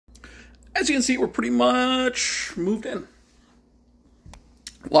as you can see, we're pretty much moved in.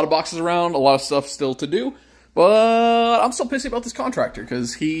 A lot of boxes around, a lot of stuff still to do, but I'm still pissy about this contractor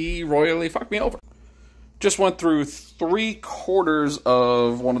because he royally fucked me over. Just went through 3/4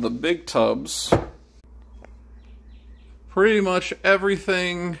 of one of the big tubs. Pretty much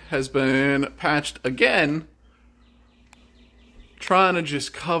everything has been patched again, trying to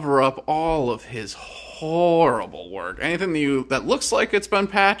just cover up all of his horrible work. Anything that looks like it's been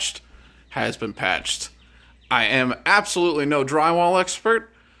patched has been patched. I am absolutely no drywall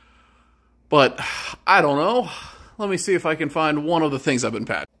expert, but I don't know. Let me see if I can find one of the things I've been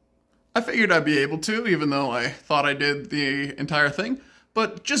patched. I figured I'd be able to, even though I thought I did the entire thing,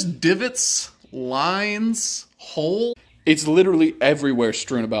 but just divots, lines, holes. It's literally everywhere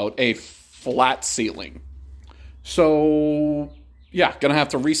strewn about a flat ceiling. So, yeah, gonna have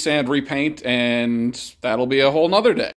to resand, repaint, and that'll be a whole nother day.